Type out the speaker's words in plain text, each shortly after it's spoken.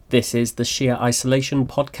This is the Sheer Isolation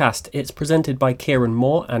podcast. It's presented by Kieran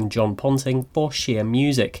Moore and John Ponting for Sheer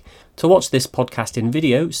Music. To watch this podcast in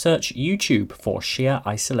video, search YouTube for Sheer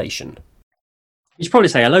Isolation. You should probably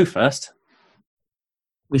say hello first.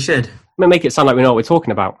 We should. Make it sound like we know what we're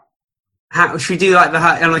talking about. How should we do like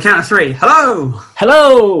on the count of three? Hello!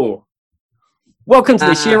 Hello! Welcome to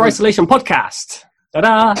the Sheer Isolation podcast.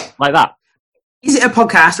 Ta-da! Like that. Is it a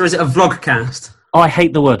podcast or is it a vlogcast? Oh, I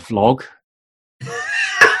hate the word vlog.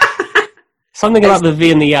 Something about the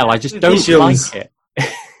V and the L, I just don't like it.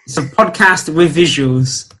 It's a podcast with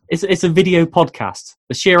visuals. It's a video podcast.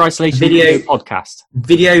 The Sheer Isolation video podcast.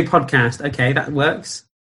 Video podcast. Okay, that works.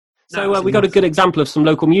 So we got a good example of some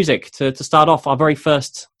local music to start off our very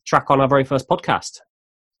first track on our very first podcast.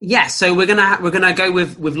 Yeah, so we're gonna go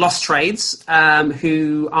with Lost Trades,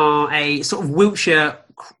 who are a sort of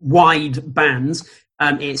Wiltshire-wide band.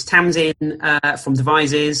 It's Tamsin from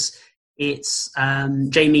Devices. It's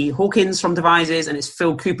Jamie Hawkins from Devices, and it's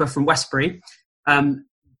Phil Cooper from Westbury.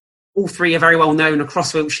 All three are very well known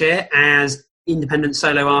across Wiltshire as independent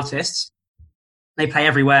solo artists. They play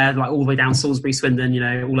everywhere, like all the way down Salisbury, Swindon,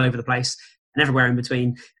 all over the place, and everywhere in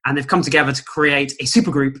between. And they've come together to create a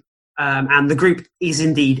supergroup, and the group is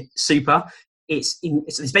indeed super. It's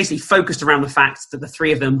basically focused around the fact that the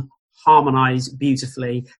three of them harmonise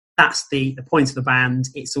beautifully. That's the point of the band.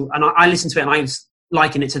 I listen to it, and I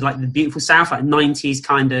liken it to like the Beautiful South, like 90s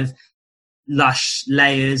kind of lush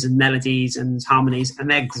layers and melodies and harmonies, and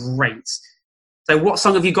they're great. So what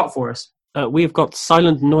song have you got for us? We've got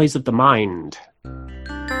Silent Noise of the Mind.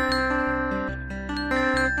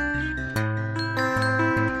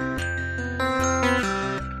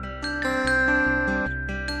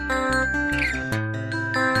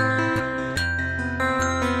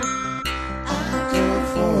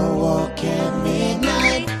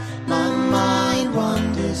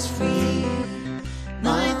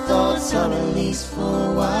 For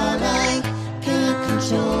a while I can't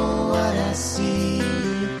control what I see.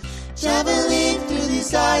 Traveling through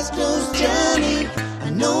this eyes closed journey, I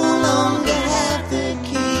no longer have the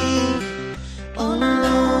key. All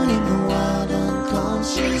alone in the wild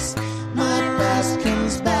unconscious, my past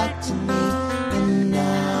comes back to me, and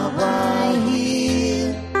now I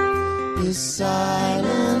hear the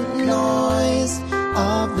silent noise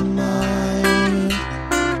of the mind.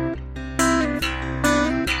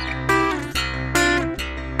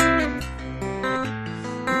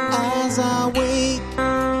 As I wake,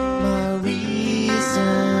 my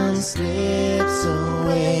reason slips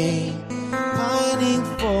away, pining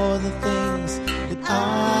for the things that I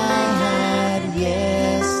had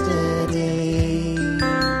yesterday.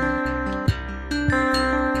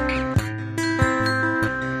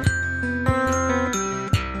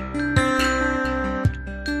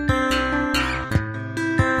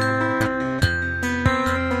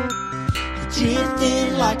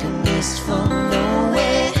 Drifting like a mist from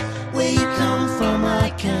nowhere. Where you come from, I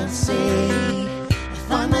can't say. I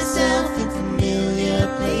find myself in familiar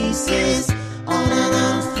places on an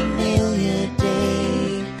unfamiliar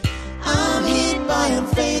day. I'm hit by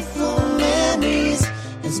unfaithful memories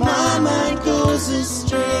as my mind goes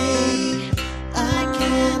astray. I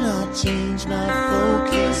cannot change my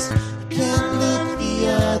focus, I can't look the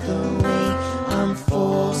other way. I'm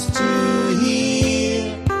forced to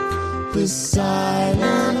hear the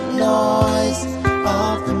silent noise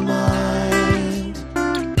of the mind.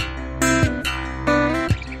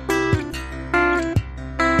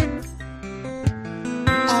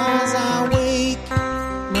 As I wake,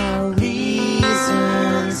 my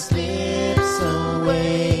reason slips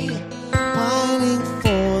away, pining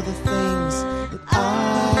for the things that I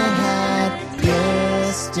had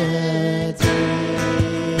yesterday.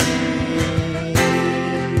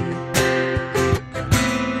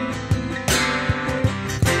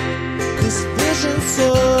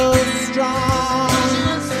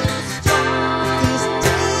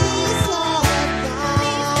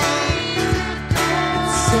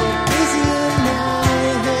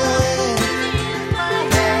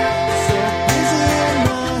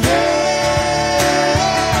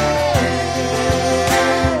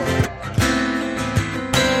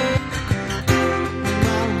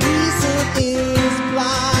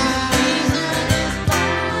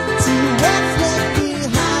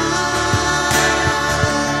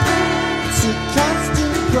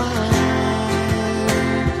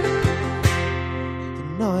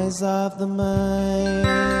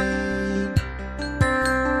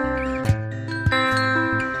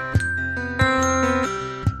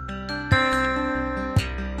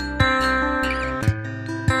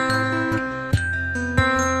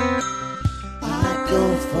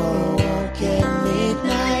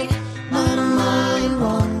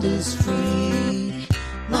 is free.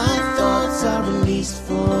 My thoughts are released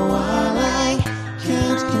for a while. I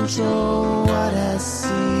can't control what I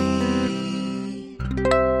see.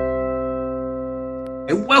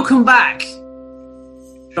 Welcome back,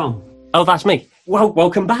 John. Oh, that's me. Well,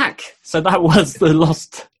 welcome back. So that was the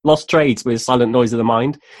Lost Trades with Silent Noise of the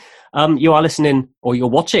Mind. You are listening, or you're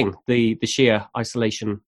watching the Sheer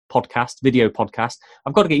Isolation podcast, video podcast.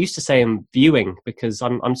 I've got to get used to saying viewing because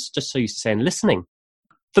I'm just so used to saying listening.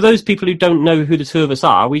 For those people who don't know who the two of us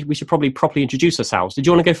are, we should probably properly introduce ourselves. Did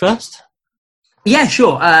you want to go first? Yeah,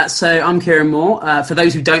 sure. So I'm Kieran Moore. For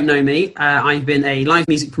those who don't know me, I've been a live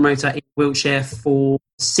music promoter in Wiltshire for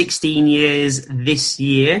 16 years this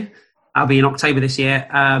year. I'll be in October this year.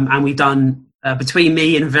 And we've done, between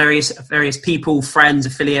me and various people, friends,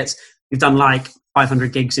 affiliates, we've done like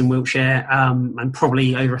 500 gigs in Wiltshire and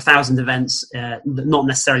probably over 1,000 events, not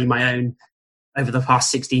necessarily my own, over the past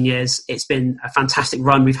 16 years. It's been a fantastic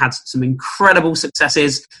run. We've had some incredible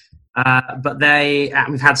successes, but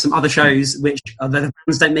we've had some other shows which, although the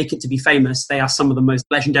bands don't make it to be famous, they are some of the most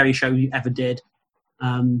legendary shows we ever did.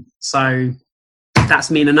 So that's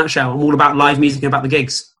me in a nutshell. I'm all about live music and about the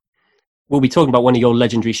gigs. We'll be talking about one of your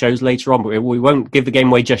legendary shows later on, but we won't give the game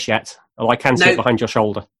away just yet. Oh, I can see it behind your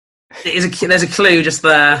shoulder. There's a clue just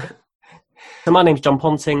there. So my name's John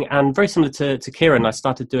Ponting, and very similar to Kieran, I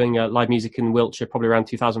started doing live music in Wiltshire probably around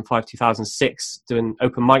 2005, 2006, doing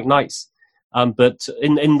open mic nights, but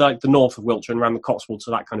in like the north of Wiltshire and around the Cotswolds,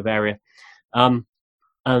 so that kind of area. And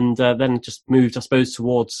then just moved, I suppose,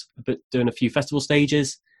 towards doing a few festival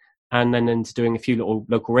stages, and then into doing a few little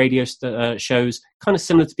local radio shows, kind of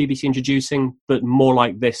similar to BBC Introducing, but more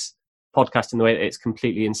like this podcast in the way that it's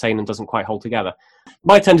completely insane and doesn't quite hold together.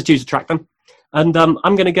 My turn to choose a track then. And I'm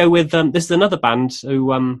going to go with, this is another band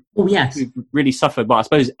who really suffered. Well, I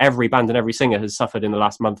suppose every band and every singer has suffered in the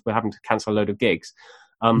last month with having to cancel a load of gigs.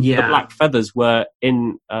 The Black Feathers were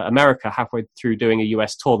in America halfway through doing a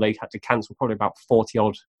US tour. They had to cancel probably about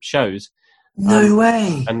 40-odd shows. No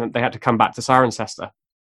way. And they had to come back to Cirencester.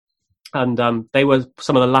 And they were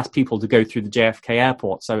some of the last people to go through the JFK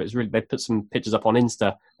airport. So it was really, they put some pictures up on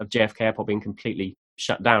Insta of JFK airport being completely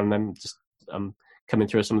shut down and then just coming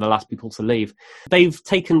through as some of the last people to leave. They've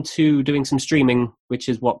taken to doing some streaming, which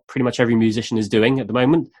is what pretty much every musician is doing at the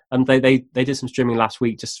moment. And they did some streaming last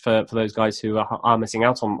week just for those guys who are missing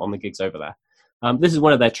out on the gigs over there. This is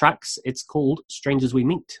one of their tracks. It's called Strangers We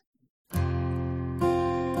Meet.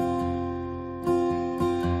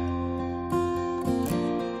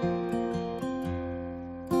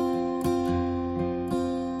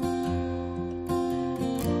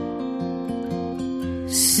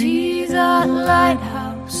 See that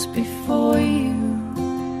lighthouse before you.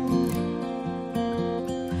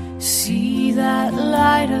 See that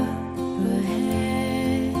light up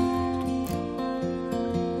ahead.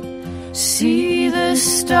 See the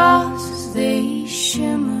stars as they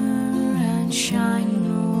shimmer and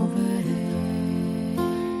shine overhead.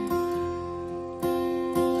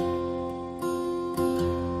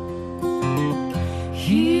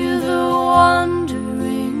 Hear the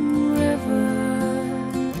wandering river.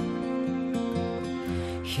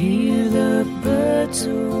 Hear the birds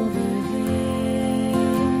overhead.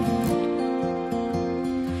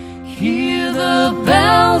 Hear the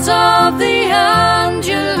bells of the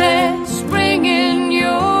Angelus ringing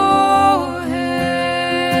your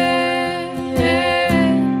head.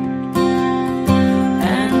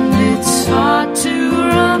 And it's hard to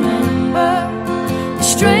remember the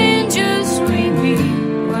strangers we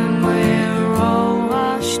meet when we're all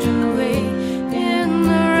washed away in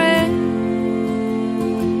the rain.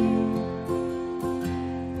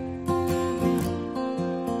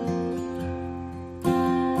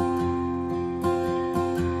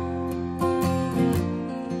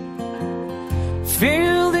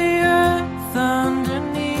 Feel the earth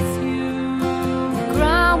underneath you, the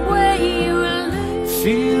ground where you live.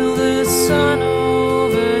 Feel the sun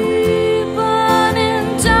overhead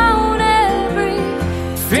burning down every.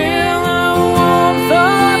 Feel the warmth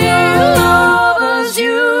of your love as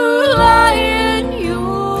you lie in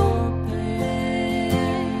your bed.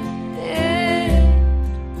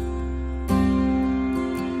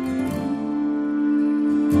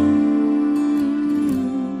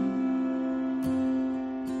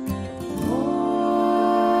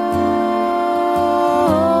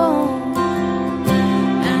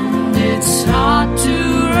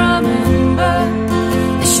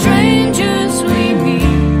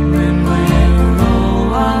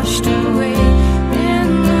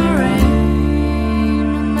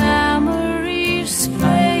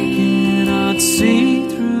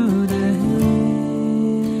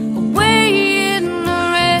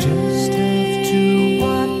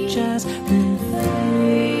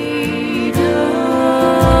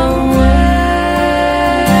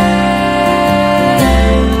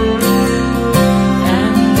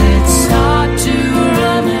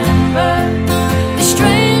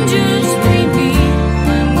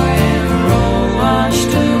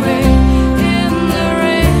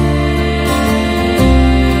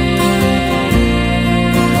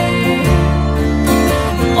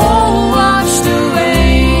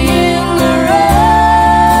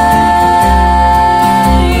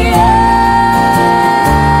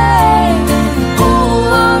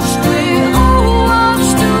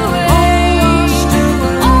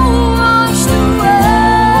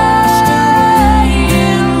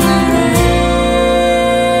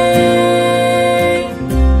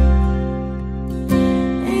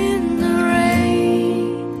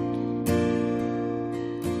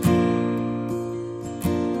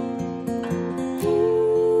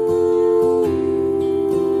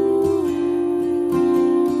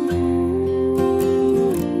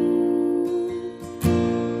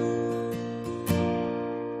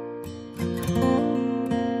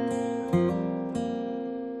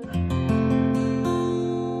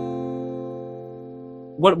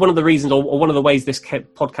 one of the reasons, or one of the ways this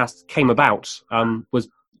podcast came about, was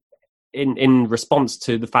in response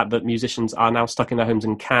to the fact that musicians are now stuck in their homes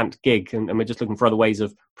and can't gig, and we're just looking for other ways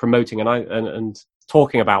of promoting and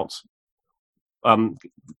talking about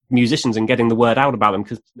musicians and getting the word out about them,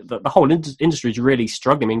 because the whole industry is really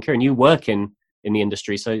struggling. I mean, Kieran, you work in the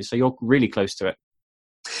industry, so you're really close to it.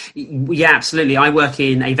 Yeah, absolutely. I work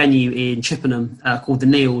in a venue in Chippenham called the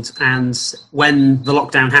Nield, and when the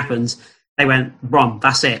lockdown happened, they went, Ron,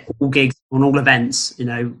 that's it. All gigs on all events,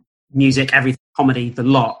 music, everything, comedy, the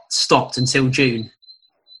lot stopped until June.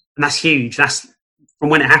 And that's huge. That's from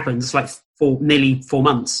when it happened. It's like nearly 4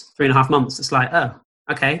 months, 3.5 months. It's like, oh,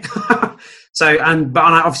 okay. So, but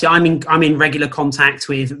obviously I'm in regular contact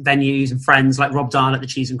with venues and friends like Rob Dahl at the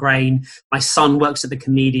Cheese and Grain. My son works at the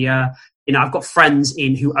Comedia. I've got friends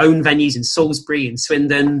who own venues in Salisbury, in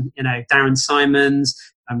Swindon, Darren Simons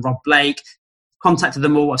and Rob Blake. Contacted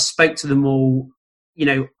them all. I spoke to them all.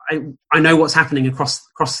 I know what's happening across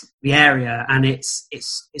the area, and it's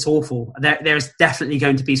awful. There is definitely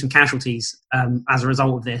going to be some casualties as a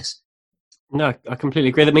result of this. No, I completely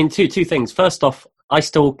agree. I mean, two things. First off, I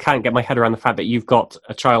still can't get my head around the fact that you've got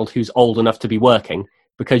a child who's old enough to be working,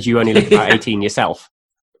 because you only look about 18 yourself.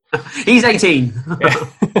 He's 18.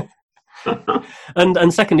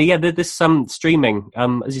 And secondly, yeah, this streaming,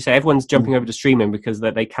 as you say, everyone's jumping over to streaming because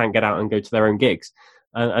they can't get out and go to their own gigs,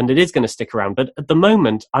 and it is going to stick around. But at the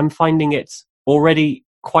moment, I'm finding it already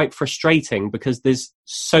quite frustrating because there's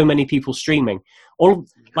so many people streaming.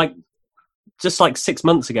 Just like 6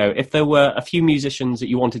 months ago, if there were a few musicians that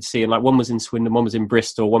you wanted to see, and like one was in Swindon, one was in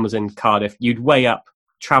Bristol, one was in Cardiff, you'd weigh up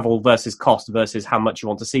travel versus cost versus how much you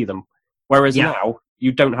want to see them. Whereas now,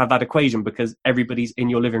 you don't have that equation because everybody's in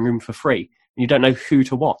your living room for free, and you don't know who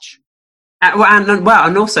to watch.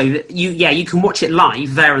 And also you can watch it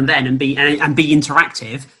live there and then and be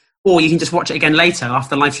interactive, or you can just watch it again later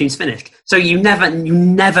after the live stream's finished. So you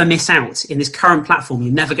never miss out in this current platform.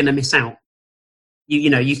 You're never going to miss out.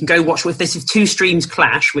 You can go watch, if there's 2 streams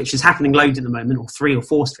clash, which is happening loads at the moment, or 3 or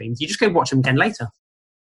 4 streams, you just go watch them again later.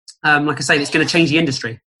 Like I say, it's going to change the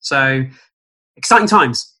industry. So exciting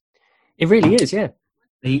times. It really is, yeah.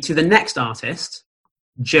 To the next artist,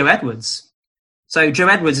 Joe Edwards. So Joe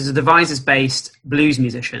Edwards is a Devizes-based blues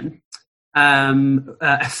musician,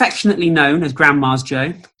 affectionately known as Grandma's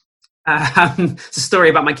Joe. It's a story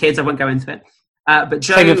about my kids. I won't go into it. But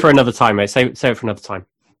Joe, save it for another time, mate. Save it for another time.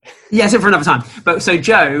 Yeah, save it for another time. But so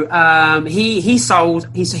Joe, he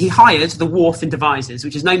hired the Wharf in Devizes,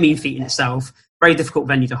 which is no mean feat in itself. Very difficult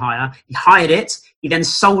venue to hire. He hired it. He then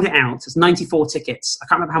sold it out. It's 94 tickets. I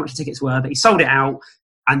can't remember how much the tickets were, but he sold it out,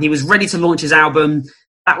 and he was ready to launch his album.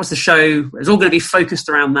 That was the show. It was all going to be focused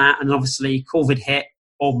around that, and obviously COVID hit.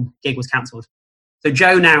 Gig was cancelled. So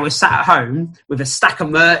Joe now is sat at home with a stack of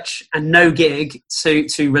merch and no gig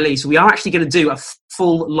to release. We are actually going to do a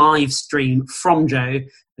full live stream from Joe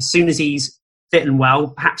as soon as he's fit and well,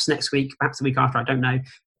 perhaps next week, perhaps the week after, I don't know.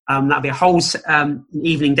 That'll be a whole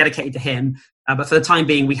evening dedicated to him. But for the time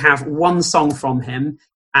being, we have one song from him,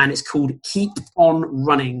 and it's called Keep On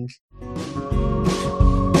Running.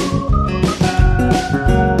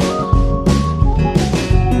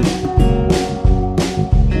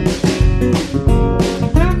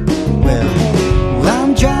 Well,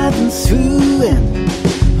 I'm driving through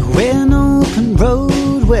an open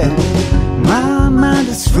road. Well, my mind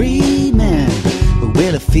is free, man.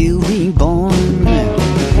 Well, I feel reborn, man.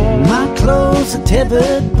 My clothes are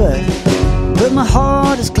tethered, but my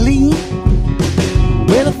heart is clean.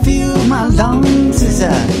 Well, I feel my lungs as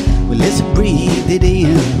as I breathe it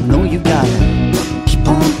in. No, you gotta keep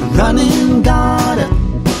on running, gotta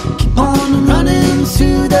keep on running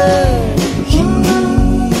through the heat,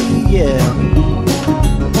 yeah.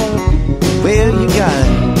 Well, you gotta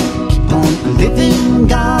keep on living,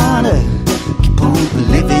 gotta keep on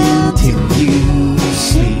living till you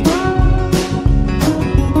sleep.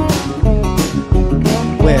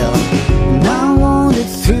 Well, now I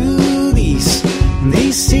wandered through these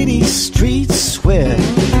city streets where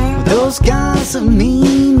those guys are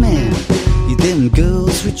mean, man. Them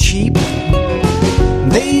girls were cheap.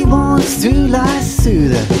 They want us to lie through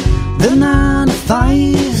the 9 to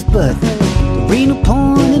 5, but there ain't no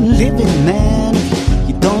point in living, man, if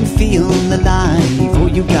you don't feel alive. Oh,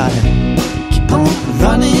 you gotta keep on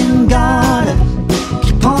running, gotta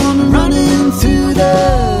keep on running through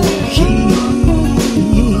the heat.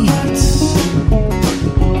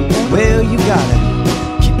 Well, you gotta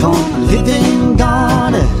keep on living,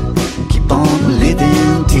 gotta keep on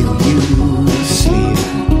living till you sleep.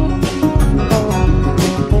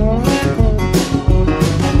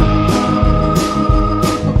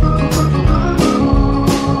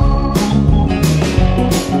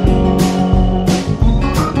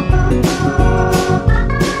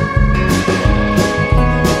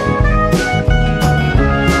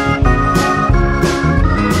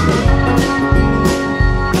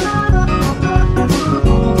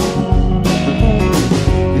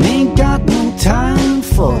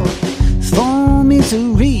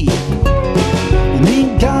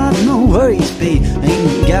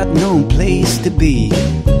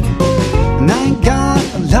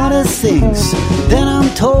 use. Then I'm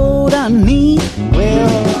told I need,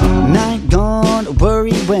 well, not gonna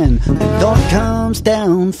worry when the Lord comes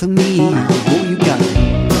down for me. Oh, you gotta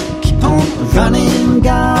keep on running,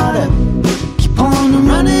 gotta keep on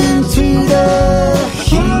running through the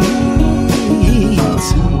heat.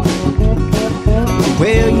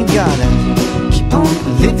 Well, you gotta keep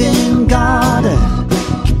on living, gotta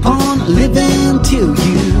keep on living till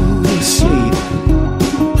you sleep.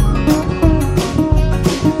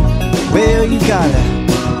 Well, you gotta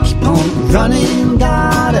keep on running,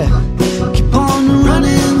 gotta keep on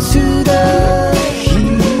running through the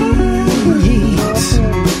heat.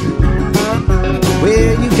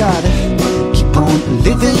 Well, you gotta keep on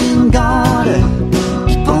living, gotta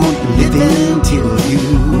keep on living till you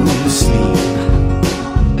sleep.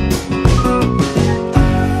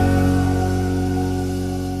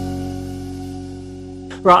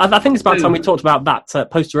 Right, I think it's about time we talked about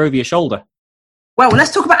that poster over your shoulder. Well,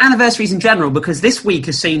 let's talk about anniversaries in general, because this week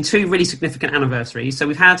has seen two really significant anniversaries. So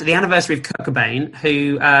we've had the anniversary of Kurt Cobain,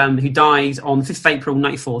 who died on the 5th of April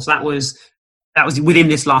 1994. So that was within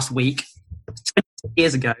this last week, 20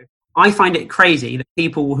 years ago. I find it crazy that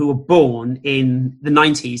people who were born in the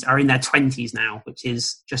 90s are in their 20s now, which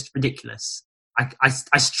is just ridiculous.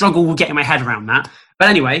 I struggle with getting my head around that. But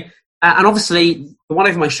anyway, and obviously the one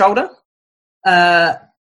over my shoulder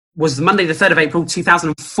was the Monday, the 3rd of April,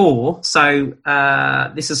 2004. So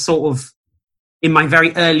this is sort of in my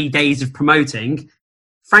very early days of promoting.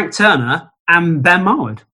 Frank Turner and Ben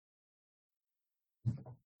Marwood.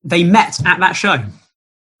 They met at that show.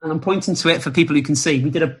 And I'm pointing to it for people who can see. We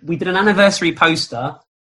did an anniversary poster.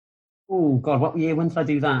 Oh, God, what year? When did I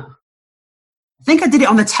do that? I think I did it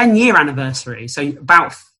on the 10-year anniversary, so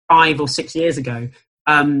about 5 or 6 years ago.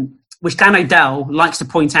 Which Dan O'Dell likes to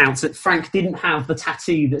point out that Frank didn't have the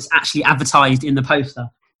tattoo that's actually advertised in the poster.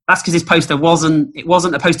 That's because his poster wasn't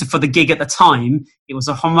a poster for the gig at the time. It was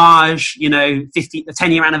a homage, the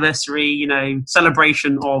 10-year anniversary,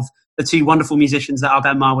 celebration of the two wonderful musicians that are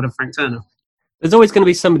Ben Marwood and Frank Turner. There's always going to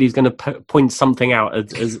be somebody who's going to point something out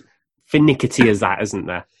as finicky as that, isn't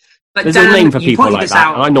there? But There's Dan, a name for people like that,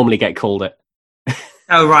 out. and I normally get called it.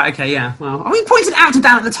 Oh, right, okay, yeah. Well, we pointed it out to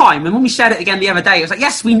Dan at the time, and when we shared it again the other day, it was like,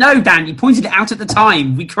 yes, we know, Dan, you pointed it out at the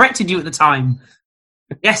time. We corrected you at the time.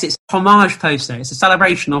 Yes, it's a homage poster. It's a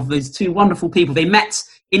celebration of these two wonderful people. They met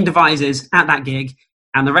in Devizes at that gig,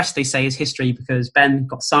 and the rest, they say, is history, because Ben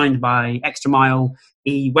got signed by Extra Mile.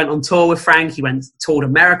 He went on tour with Frank. He toured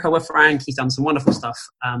America with Frank. He's done some wonderful stuff.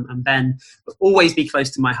 And Ben will always be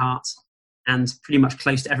close to my heart and pretty much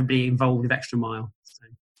close to everybody involved with Extra Mile. So,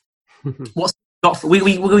 what's we're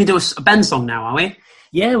going to do a Ben song now, are we?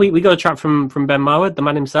 Yeah, we got a track from Ben Marwood, the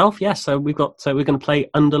man himself. Yeah, so we're going to play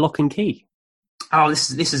Under Lock and Key. Oh, this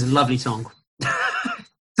is a lovely song.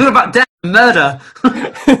 It's all about death and murder.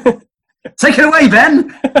 Take it away,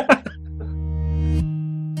 Ben.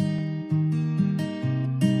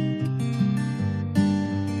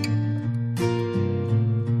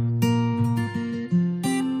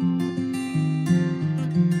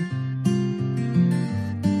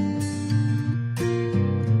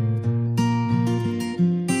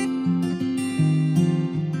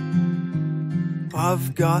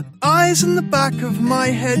 I've got eyes in the back of my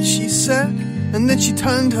head, she said, and then she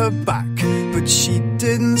turned her back. But she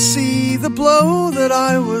didn't see the blow that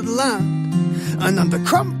I would land. And under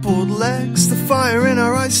crumpled legs, the fire in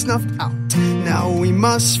her eyes snuffed out. Now we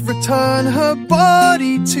must return her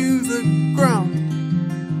body to the ground.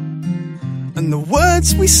 And the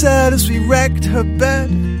words we said as we wrecked her bed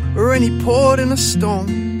were only poured in a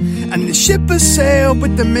storm. And the ship has sailed,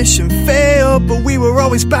 but the mission failed. But we were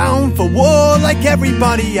always bound for war like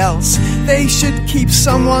everybody else. They should keep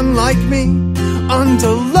someone like me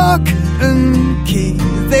under lock and key.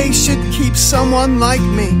 They should keep someone like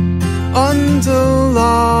me under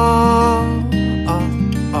lock.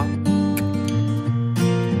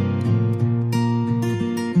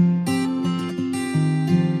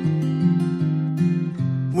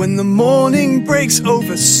 When the morning breaks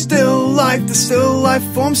over still life, the still life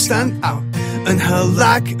forms stand out. And her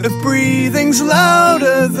lack of breathing's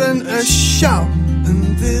louder than a shout.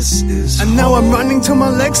 And this is And now I'm running till my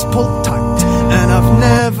legs pull tight. And I've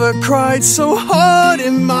never cried so hard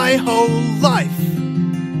in my whole life.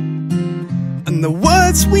 And the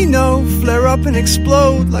words we know flare up and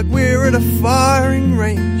explode like we're at a firing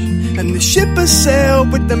range. And the ship has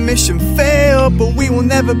sailed, but the mission failed. But we will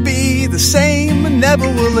never be the same and never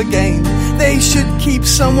will again. They should keep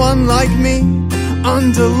someone like me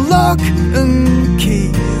under lock and key.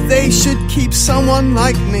 They should keep someone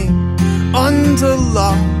like me under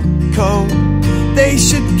lock. Oh, they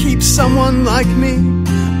should keep someone like me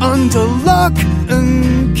under lock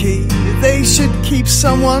and key. They should keep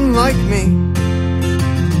someone like me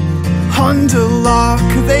under lock.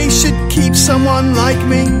 They should keep someone like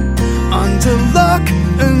me under lock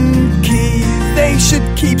and key. They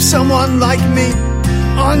should keep someone like me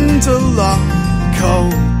under lock. Oh,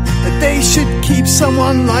 they should keep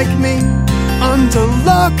someone like me under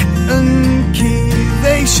lock and key.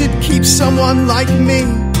 They should keep someone like me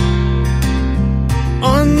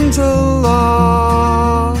under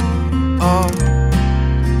lock.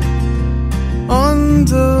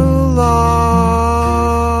 Under lock.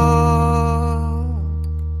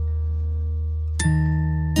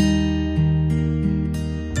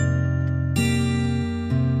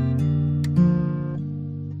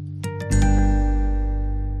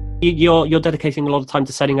 You're dedicating a lot of time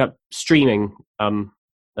to setting up streaming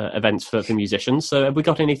events for musicians. So have we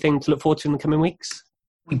got anything to look forward to in the coming weeks?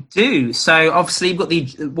 We do. So obviously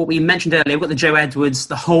we've got what we mentioned earlier. We've got the Joe Edwards,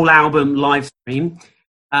 the whole album live stream.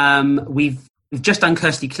 We've just done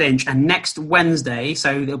Kirsty Clinch, and next Wednesday,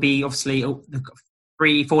 so there'll be obviously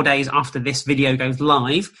 3-4 days after this video goes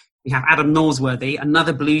live, we have Adam Norsworthy,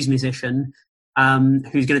 another blues musician,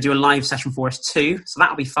 who's going to do a live session for us too. So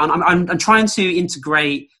that'll be fun. I'm trying to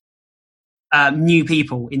integrate new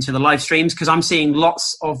people into the live streams, because I'm seeing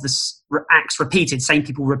lots of the acts repeated, same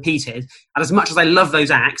people repeated. And as much as I love those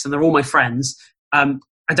acts and they're all my friends, I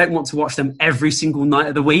don't want to watch them every single night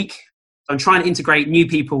of the week. So I'm trying to integrate new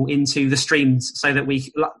people into the streams so that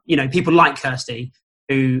we, people like Kirsty,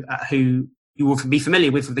 who you will be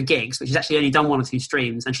familiar with the gigs, but she's actually only done 1 or 2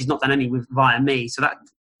 streams, and she's not done any via me. So that,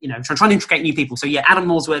 trying to integrate new people. So yeah, Adam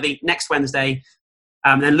Norsworthy next Wednesday,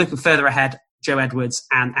 and then looking further ahead, Joe Edwards,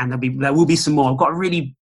 and there will be some more. I've got a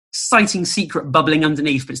really exciting secret bubbling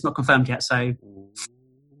underneath, but it's not confirmed yet. So,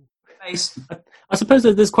 I suppose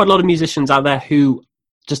that there's quite a lot of musicians out there who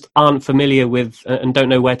just aren't familiar with and don't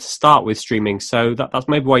know where to start with streaming. So that's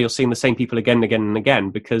maybe why you're seeing the same people again and again and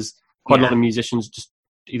again, because quite a lot of musicians just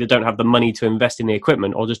either don't have the money to invest in the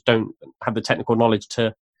equipment, or just don't have the technical knowledge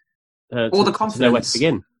to know where to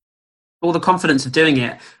begin. All the confidence of doing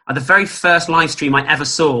it. The very first live stream I ever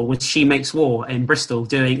saw was She Makes War in Bristol,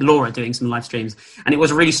 Laura doing some live streams. And it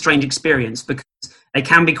was a really strange experience because they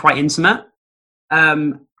can be quite intimate.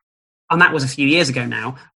 And that was a few years ago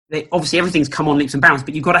now. Obviously, everything's come on leaps and bounds,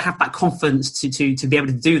 but you've got to have that confidence to be able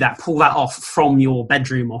to do that, pull that off from your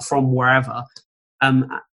bedroom or from wherever.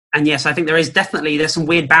 And yes, I think there's some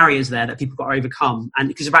weird barriers there that people got to overcome. And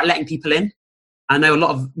because it's about letting people in. I know a lot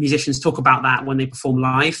of musicians talk about that when they perform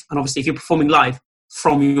live. And obviously, if you're performing live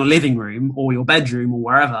from your living room or your bedroom or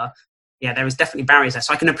wherever, yeah, there is definitely barriers there.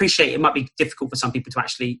 So I can appreciate it might be difficult for some people to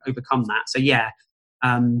actually overcome that. So yeah,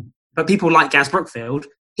 but people like Gaz Brookfield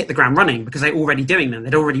hit the ground running because they're already doing them.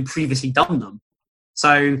 They'd already previously done them.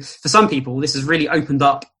 So for some people, this has really opened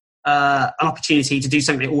up an opportunity to do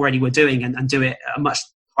something they already were doing and do it at a much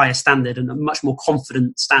higher standard and a much more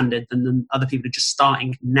confident standard than other people who are just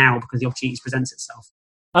starting now because the opportunity presents itself.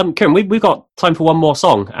 Kieran, we've got time for one more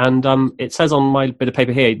song, and it says on my bit of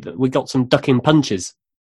paper here that we got some ducking punches.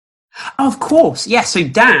 Oh, of course, yeah. So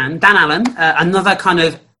Dan Allen, another kind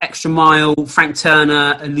of extra mile Frank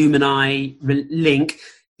Turner Illumini link.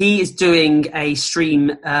 He is doing a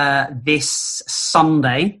stream this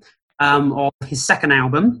Sunday of his second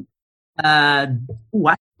album.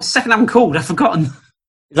 What's the second album called? I've forgotten.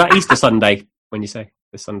 Is that Easter Sunday when you say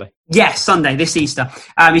this Sunday? Yes, Sunday, this Easter.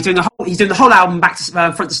 He's doing the whole album back to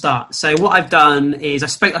front to start. So what I've done is I've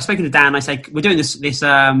spoken to Dan. I said, we're doing this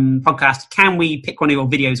podcast. Can we pick one of your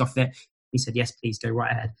videos off it? He said, yes, please, go right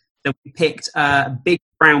ahead. So we picked Big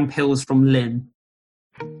Brown Pills from Lynn.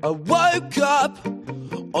 I woke up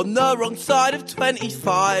on the wrong side of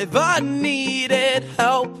 25. I needed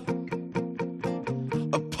help.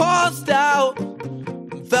 I passed out.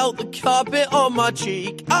 Felt the carpet on my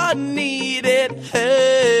cheek. I needed help.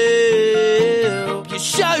 You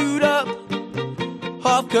showed up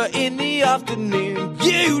half cut in the afternoon.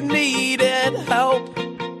 You needed help.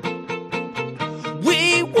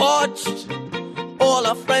 We watched all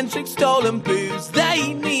our friends drink stolen booze.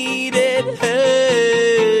 They needed help.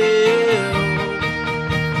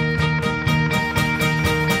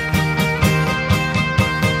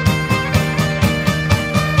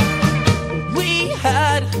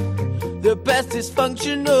 The best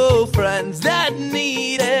dysfunctional friends that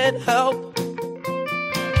needed help.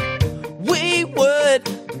 We would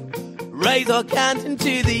raise our cans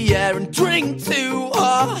into the air and drink to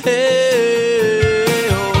our hell.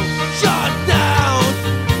 Shut down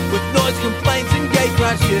with noise complaints and gate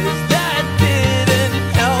crashes that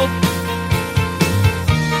didn't help.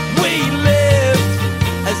 We lived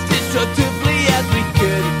as destructively as we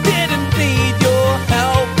could. Didn't need your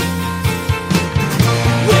help.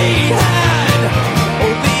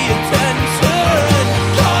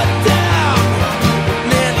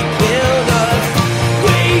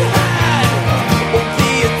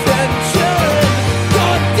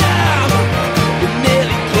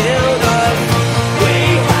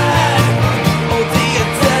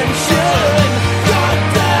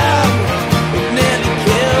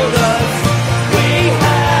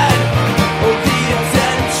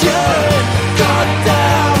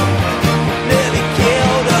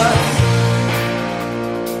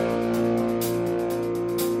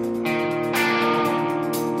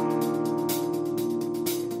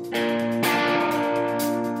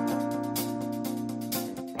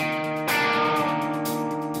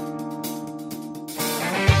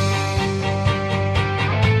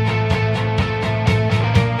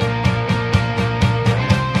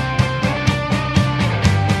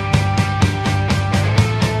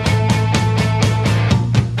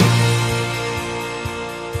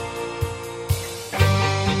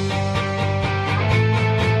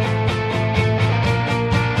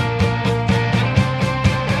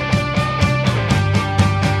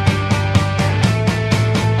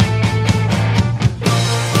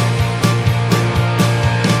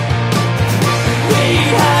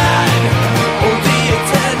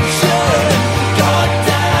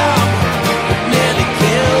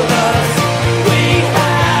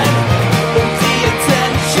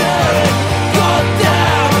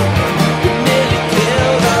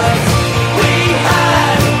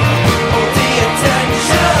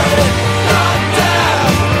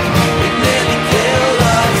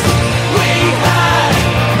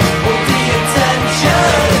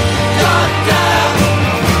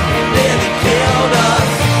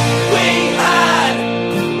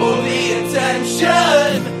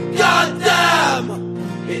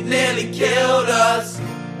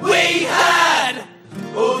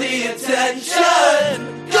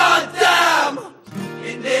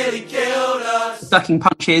 Ducking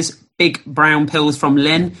Punches, Big Brown Pills from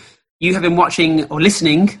Lynn. You have been watching or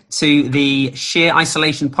listening to the Sheer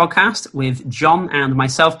Isolation podcast with John and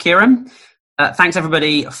myself, Kieran. Thanks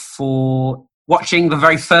everybody for watching the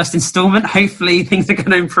very first instalment. Hopefully things are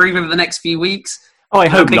going to improve over the next few weeks. Oh, I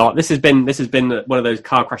hope not. This has been one of those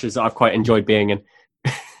car crashes that I've quite enjoyed being in.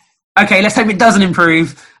 Okay, let's hope it doesn't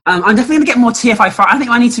improve. I'm definitely going to get more TFI Friday. I think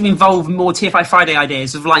I need to involve more TFI Friday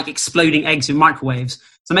ideas of like exploding eggs in microwaves.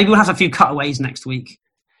 So maybe we'll have a few cutaways next week.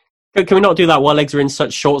 Can we not do that while eggs are in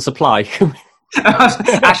such short supply?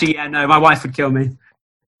 Actually, yeah, no, my wife would kill me.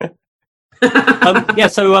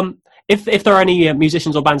 If there are any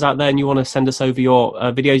musicians or bands out there and you want to send us over your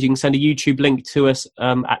videos, you can send a YouTube link to us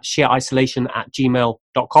at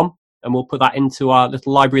sheerisolation@gmail.com, and we'll put that into our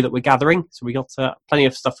little library that we're gathering. So we got plenty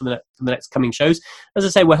of stuff for the next coming shows. As I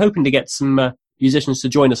say, we're hoping to get some musicians to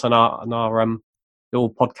join us on our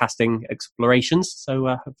little podcasting explorations.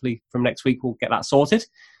 So hopefully from next week we'll get that sorted.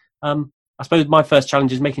 I suppose my first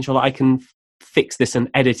challenge is making sure that I can fix this and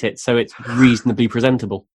edit it so it's reasonably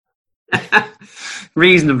presentable.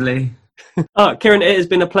 Reasonably. Kieran, it has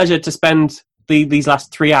been a pleasure to spend these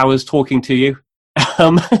last 3 hours talking to you.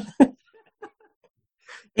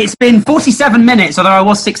 It's been 47 minutes, although I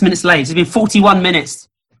was 6 minutes late. It's been 41 minutes.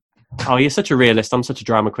 Oh, you're such a realist. I'm such a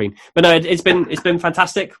drama queen. But no, it's been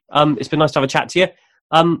fantastic. It's been nice to have a chat to you.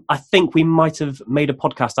 I think we might have made a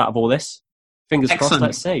podcast out of all this. Fingers crossed.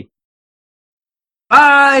 Let's see.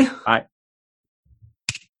 Bye. Bye.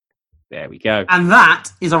 There we go. And that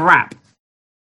is a wrap.